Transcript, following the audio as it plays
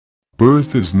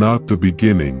Birth is not the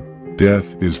beginning,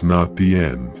 death is not the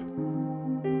end.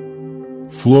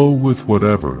 Flow with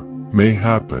whatever may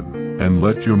happen and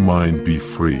let your mind be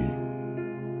free.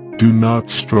 Do not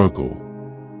struggle.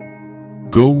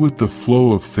 Go with the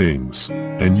flow of things,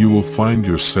 and you will find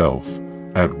yourself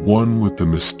at one with the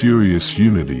mysterious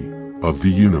unity of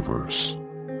the universe.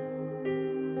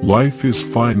 Life is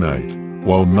finite,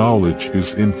 while knowledge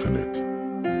is infinite.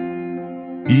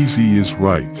 Easy is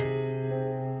right.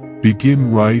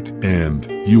 Begin right and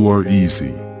you are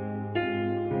easy.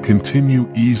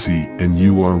 Continue easy and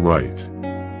you are right.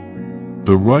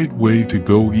 The right way to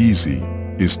go easy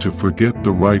is to forget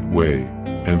the right way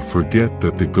and forget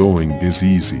that the going is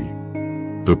easy.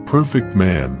 The perfect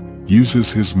man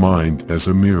uses his mind as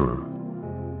a mirror.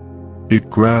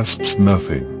 It grasps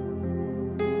nothing.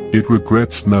 It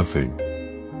regrets nothing.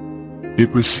 It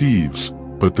receives,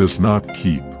 but does not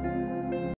keep.